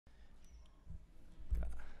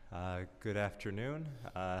Good afternoon.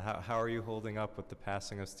 How are you holding up with the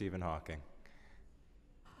passing of Stephen Hawking?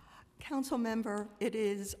 Council member,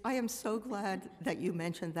 I am so glad that you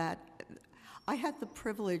mentioned that. I had the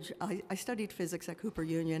privilege, I studied physics at Cooper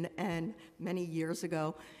Union and many years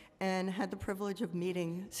ago, and had the privilege of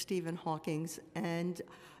meeting Stephen Hawking, and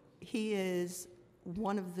he is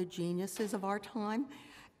one of the geniuses of our time,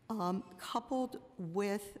 coupled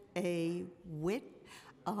with a wit.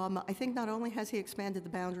 I think not only has he expanded the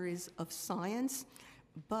boundaries of science,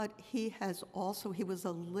 but he was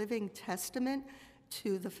a living testament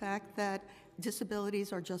to the fact that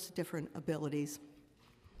disabilities are just different abilities.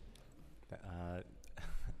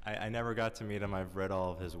 I never got to meet him. I've read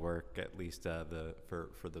all of his work, at least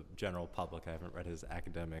for the general public. I haven't read his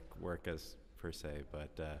academic work as per se,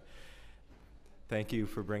 but thank you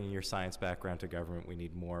for bringing your science background to government. We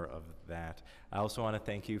need more of that. I also want to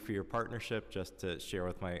thank you for your partnership. Just to share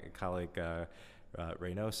with my colleague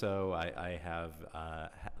Reynoso, I have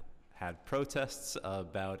had protests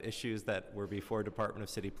about issues that were before Department of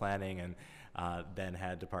City Planning, and then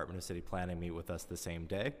had Department of City Planning meet with us the same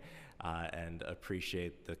day, and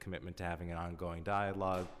appreciate the commitment to having an ongoing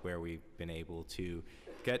dialogue where we've been able to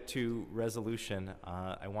get to resolution.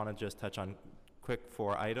 I want to just touch on quick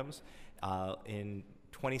 4 items. In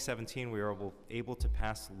 2017, we were able to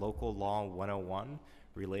pass Local Law 101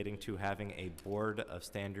 relating to having a Board of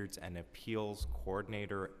Standards and Appeals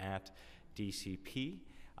coordinator at DCP.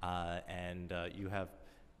 And you have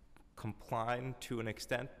complied to an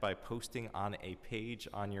extent by posting on a page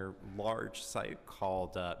on your large site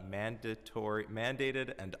called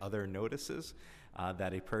Mandated and Other Notices,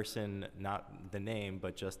 that a person, not the name,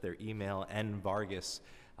 but just their email, N. Vargas,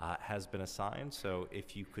 has been assigned. So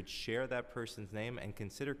if you could share that person's name and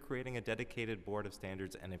consider creating a dedicated Board of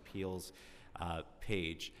Standards and Appeals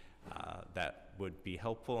page, that would be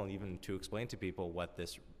helpful, and even to explain to people what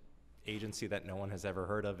this agency that no one has ever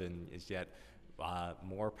heard of and is yet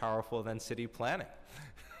more powerful than city planning.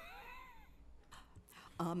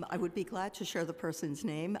 I would be glad to share the person's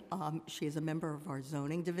name. She is a member of our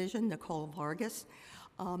zoning division, Nicole Vargas.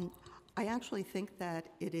 I actually think that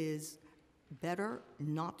it is better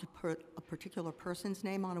not to put a particular person's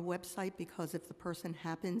name on a website, because if the person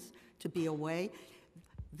happens to be away,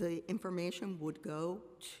 the information would go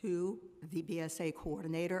to the BSA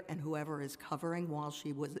coordinator, and whoever is covering while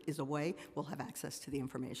she is away will have access to the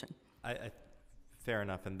information. Fair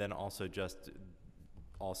enough, and then also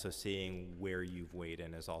seeing where you've weighed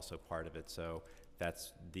in is also part of it, so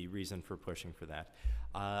that's the reason for pushing for that.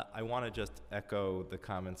 I want to just echo the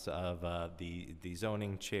comments of the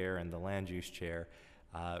zoning chair and the land use chair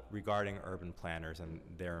regarding urban planners and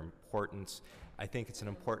their importance. I think it's an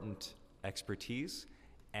important expertise,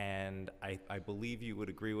 and I believe you would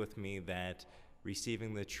agree with me that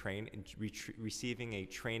receiving a training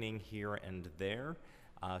here and there,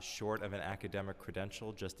 short of an academic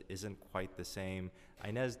credential, just isn't quite the same.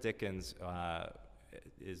 Inez Dickens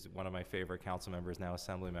is one of my favorite council members, now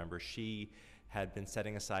assembly member. She had been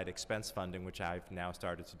setting aside expense funding, which I've now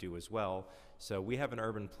started to do as well. So we have an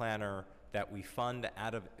urban planner that we fund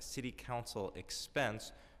out of city council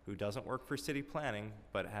expense, who doesn't work for city planning,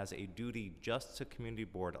 but has a duty just to Community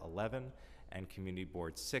Board 11 and Community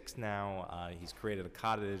Board 6 now. He's created a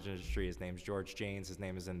cottage industry. His name's George Janes. His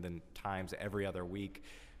name is in the Times every other week,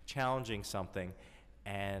 challenging something.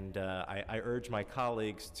 And I urge my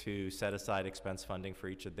colleagues to set aside expense funding for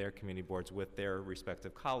each of their community boards with their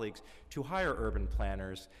respective colleagues to hire urban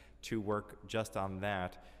planners to work just on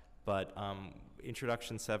that. But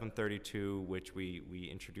Introduction 732, which we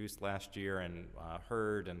introduced last year and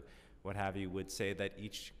heard and what have you, would say that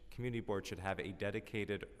each community board should have a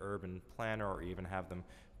dedicated urban planner or even have them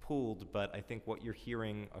pooled. But I think what you're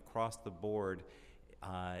hearing across the board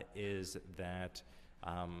is that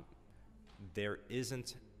there is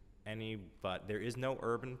no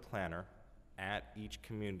urban planner at each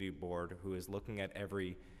community board who is looking at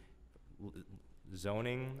every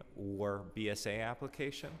zoning or BSA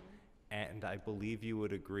application. And I believe you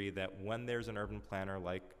would agree that when there's an urban planner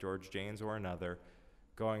like George Janes or another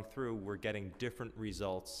going through, we're getting different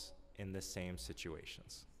results in the same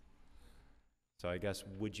situations. So I guess,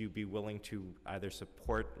 would you be willing to either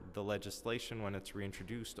support the legislation when it's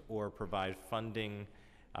reintroduced, or provide funding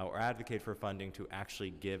or advocate for funding to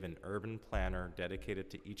actually give an urban planner dedicated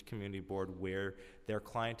to each community board where their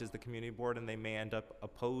client is the community board, and they may end up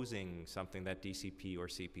opposing something that DCP or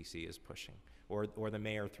CPC is pushing, or the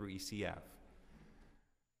mayor through ECF?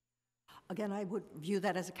 Again, I would view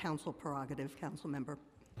that as a council prerogative, council member.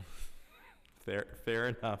 Fair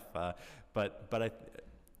enough,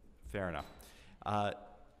 fair enough.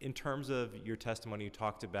 In terms of your testimony, you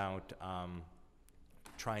talked about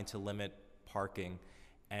trying to limit parking.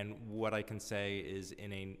 And what I can say is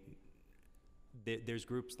there's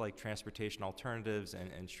groups like Transportation Alternatives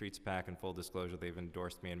and Streets Pack, and full disclosure, they've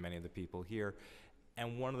endorsed me and many of the people here.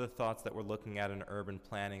 And one of the thoughts that we're looking at in urban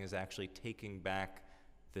planning is actually taking back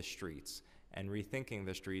the streets and rethinking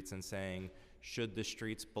the streets and saying, should the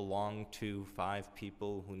streets belong to 5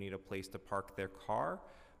 people who need a place to park their car?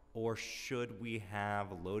 Or should we have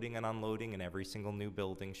loading and unloading in every single new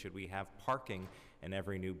building? Should we have parking in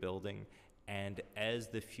every new building? And as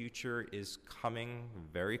the future is coming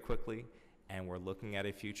very quickly, and we're looking at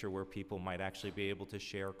a future where people might actually be able to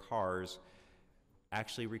share cars,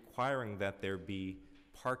 actually requiring that there be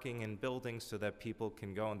parking in buildings so that people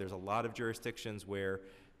can go. And there's a lot of jurisdictions where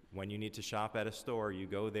when you need to shop at a store, you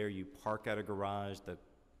go there, you park at a garage, the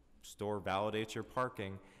store validates your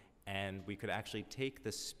parking, and we could actually take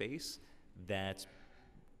the space that,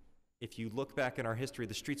 if you look back in our history,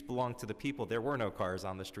 the streets belonged to the people. There were no cars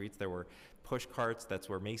on the streets. There were push carts. That's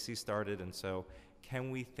where Macy's started. And so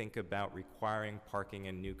can we think about requiring parking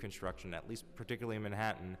in new construction, at least particularly in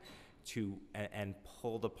Manhattan, and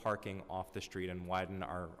pull the parking off the street and widen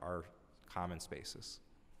our common spaces?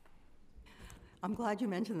 I'm glad you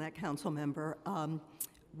mentioned that, council member.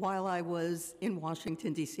 While I was in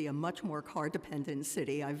Washington, D.C., a much more car-dependent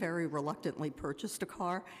city, I very reluctantly purchased a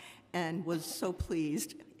car and was so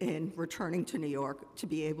pleased in returning to New York to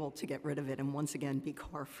be able to get rid of it and once again be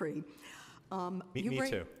car-free. Me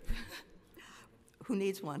too. Who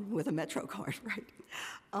needs one with a Metro card,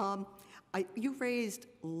 right? You raised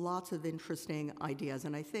lots of interesting ideas,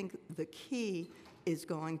 and I think the key is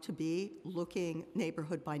going to be looking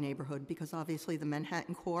neighborhood by neighborhood, because obviously the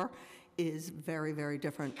Manhattan core is very, very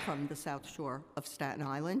different from the South Shore of Staten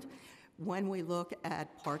Island. When we look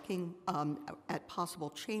at parking, at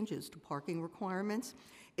possible changes to parking requirements,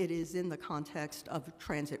 it is in the context of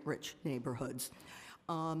transit-rich neighborhoods.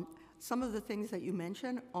 Some of the things that you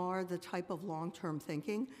mentioned are the type of long-term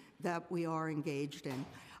thinking that we are engaged in.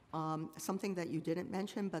 Something that you didn't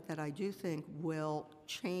mention, but that I do think will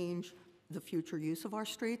change the future use of our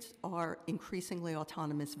streets, are increasingly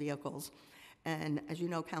autonomous vehicles. And as you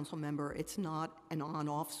know, council member, it's not an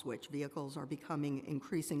on-off switch. Vehicles are becoming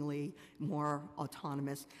increasingly more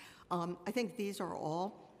autonomous. I think these are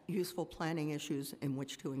all useful planning issues in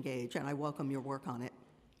which to engage, and I welcome your work on it.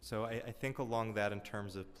 So I think along that, in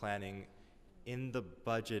terms of planning, in the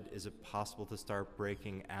budget, is it possible to start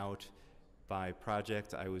breaking out by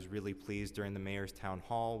project? I was really pleased during the mayor's town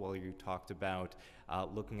hall while you talked about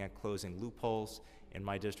looking at closing loopholes. In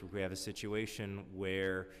my district, we have a situation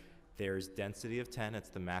where there's density of 10, it's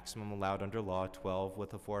the maximum allowed under law, 12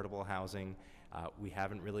 with affordable housing. We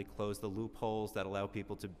haven't really closed the loopholes that allow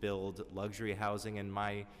people to build luxury housing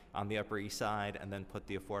on the Upper East Side and then put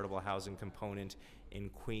the affordable housing component in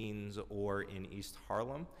Queens or in East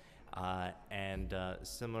Harlem.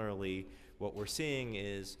 Similarly, what we're seeing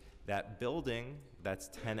is that building that's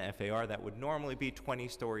 10 FAR that would normally be 20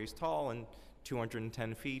 stories tall and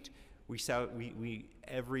 210 feet,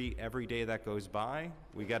 every day that goes by,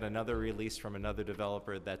 we got another release from another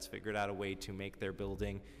developer that's figured out a way to make their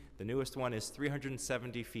building. The newest one is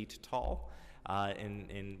 370 feet tall,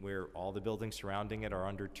 in where all the buildings surrounding it are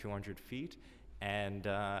under 200 feet. And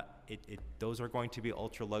those are going to be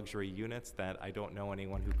ultra luxury units that I don't know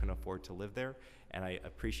anyone who can afford to live there. And I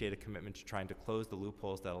appreciate a commitment to trying to close the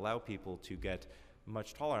loopholes that allow people to get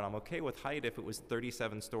much taller. And I'm okay with height if it was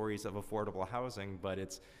 37 stories of affordable housing,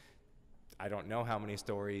 but I don't know how many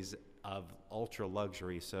stories of ultra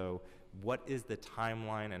luxury. So what is the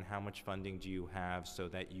timeline and how much funding do you have so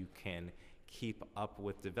that you can keep up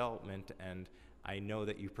with development? And I know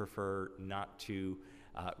that you prefer not to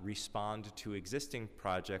respond to existing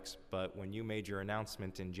projects, but when you made your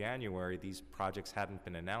announcement in January, these projects hadn't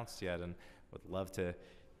been announced yet, and would love to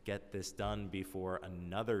get this done before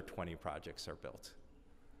another 20 projects are built.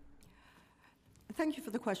 Thank you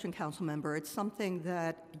for the question, council member. It's something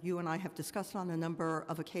that you and I have discussed on a number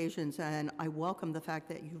of occasions, and I welcome the fact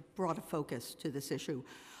that you brought a focus to this issue.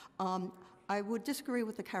 I would disagree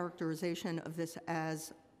with the characterization of this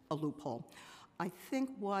as a loophole. I think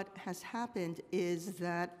what has happened is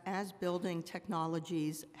that as building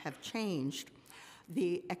technologies have changed,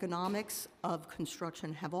 the economics of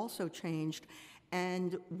construction have also changed,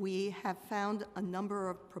 and we have found a number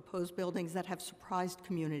of proposed buildings that have surprised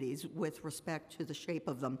communities with respect to the shape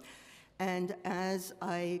of them. And as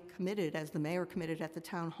the mayor committed at the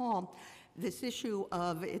town hall, this issue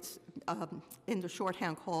of it's in the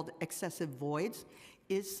shorthand called excessive voids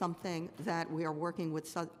is something that we are working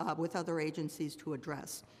with other agencies to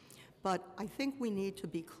address. But I think we need to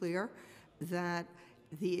be clear that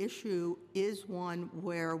the issue is one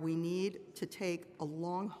where we need to take a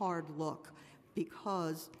long, hard look,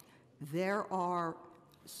 because there are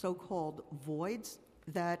so-called voids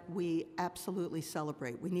that we absolutely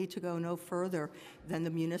celebrate. We need to go no further than the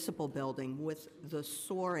municipal building with the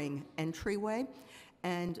soaring entryway.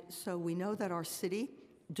 And so we know that our city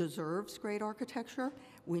deserves great architecture.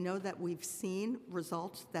 We know that we've seen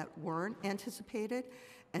results that weren't anticipated.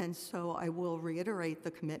 And so I will reiterate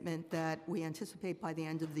the commitment that we anticipate by the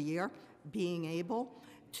end of the year being able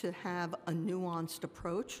to have a nuanced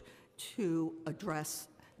approach to address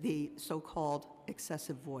the so-called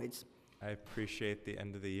excessive voids. I appreciate the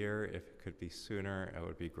end of the year. If it could be sooner, it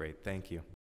would be great. Thank you.